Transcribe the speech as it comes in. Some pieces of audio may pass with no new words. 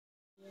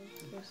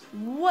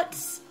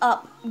What's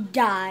up,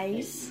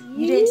 guys?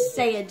 You didn't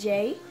say it,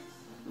 Jay.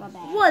 My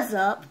bad. What's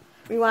up?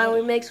 Rewind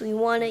Remix, we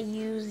want to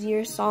use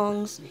your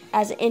songs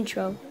as an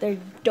intro. They're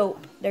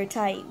dope. They're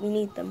tight. We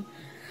need them.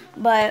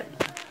 But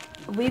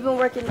we've been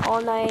working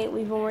all night.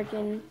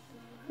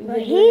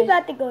 But he's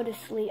about to go to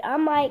sleep. I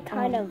might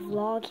kind of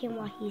vlog him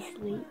while he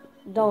sleeps.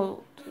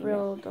 Don't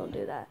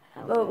do that.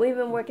 But we've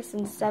been working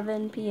since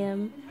 7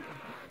 p.m.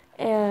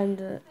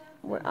 And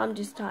I'm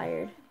just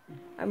tired.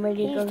 I'm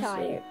ready to go to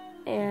sleep.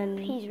 And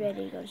he's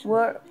ready to go to sleep.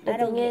 We're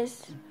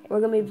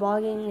gonna be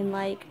vlogging in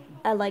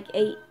at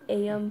 8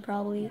 a.m.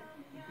 probably.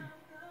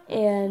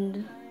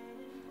 And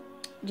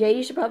Jay,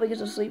 you should probably get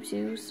to sleep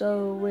too.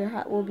 So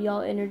we'll be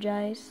all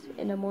energized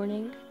in the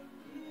morning,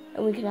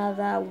 and we can have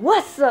that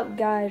 "What's up,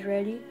 guys?"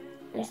 ready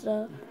and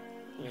stuff.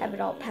 Have it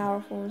all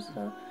powerful and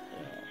stuff.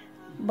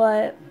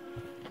 But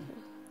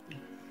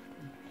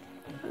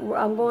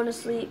I'm going to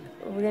sleep.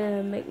 We're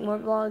gonna make more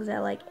vlogs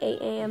at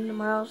 8 a.m.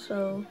 tomorrow.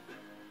 So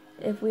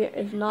if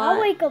not,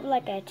 I'll wake up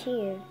at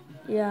 10.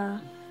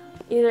 Yeah,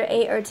 either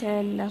 8 or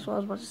 10. That's what I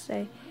was about to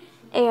say.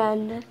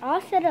 And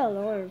I'll set an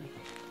alarm.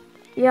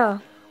 Yeah,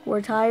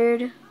 we're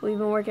tired. We've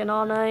been working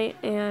all night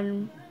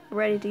and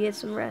ready to get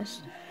some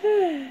rest.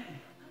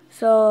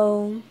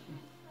 So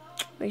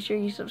make sure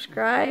you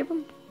subscribe,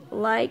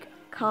 like,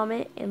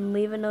 comment, and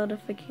leave a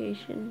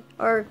notification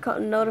or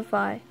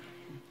notify.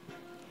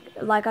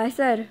 Like I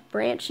said,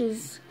 Branch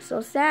is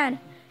so sad.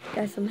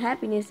 Got some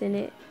happiness in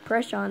it.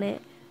 Press on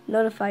it.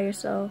 Notify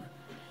yourself.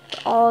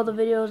 All the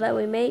videos that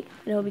we make,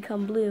 and it'll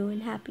become blue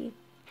and happy.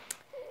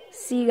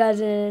 See you guys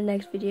in the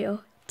next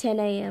video. 10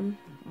 a.m.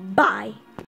 Bye.